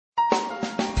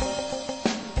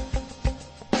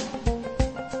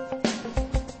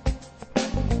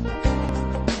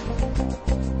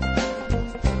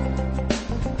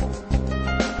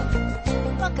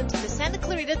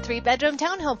3-bedroom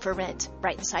townhome for rent.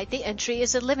 Right inside the entry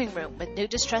is a living room with new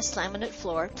distressed laminate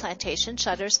floor, plantation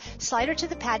shutters, slider to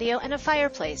the patio, and a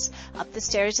fireplace. Up the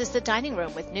stairs is the dining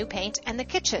room with new paint and the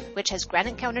kitchen, which has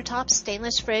granite countertops,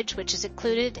 stainless fridge, which is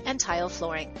included, and tile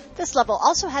flooring. This level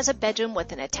also has a bedroom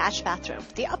with an attached bathroom.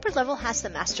 The upper level has the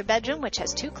master bedroom, which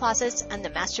has 2 closets, and the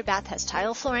master bath has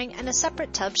tile flooring and a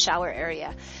separate tub shower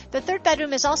area. The 3rd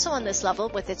bedroom is also on this level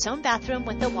with its own bathroom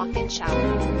with a walk-in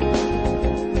shower.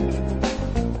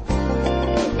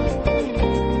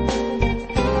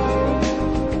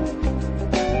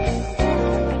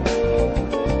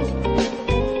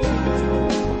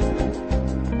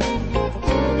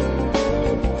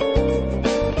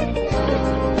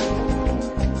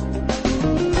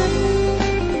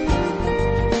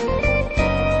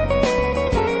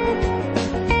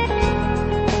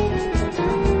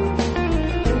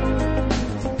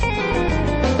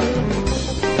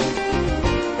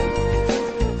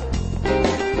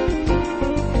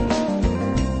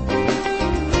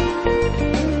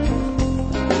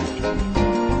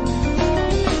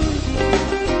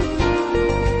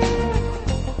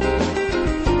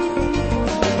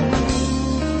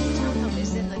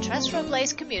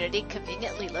 Robles community,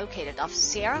 conveniently located off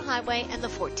Sierra Highway and the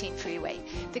 14 freeway.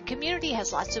 The community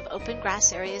has lots of open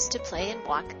grass areas to play and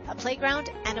walk, a playground,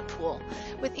 and a pool.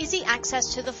 With easy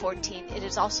access to the 14, it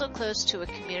is also close to a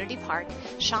community park,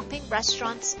 shopping,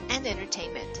 restaurants, and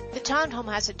entertainment. The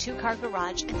townhome has a 2-car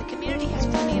garage, and the community has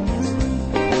plenty of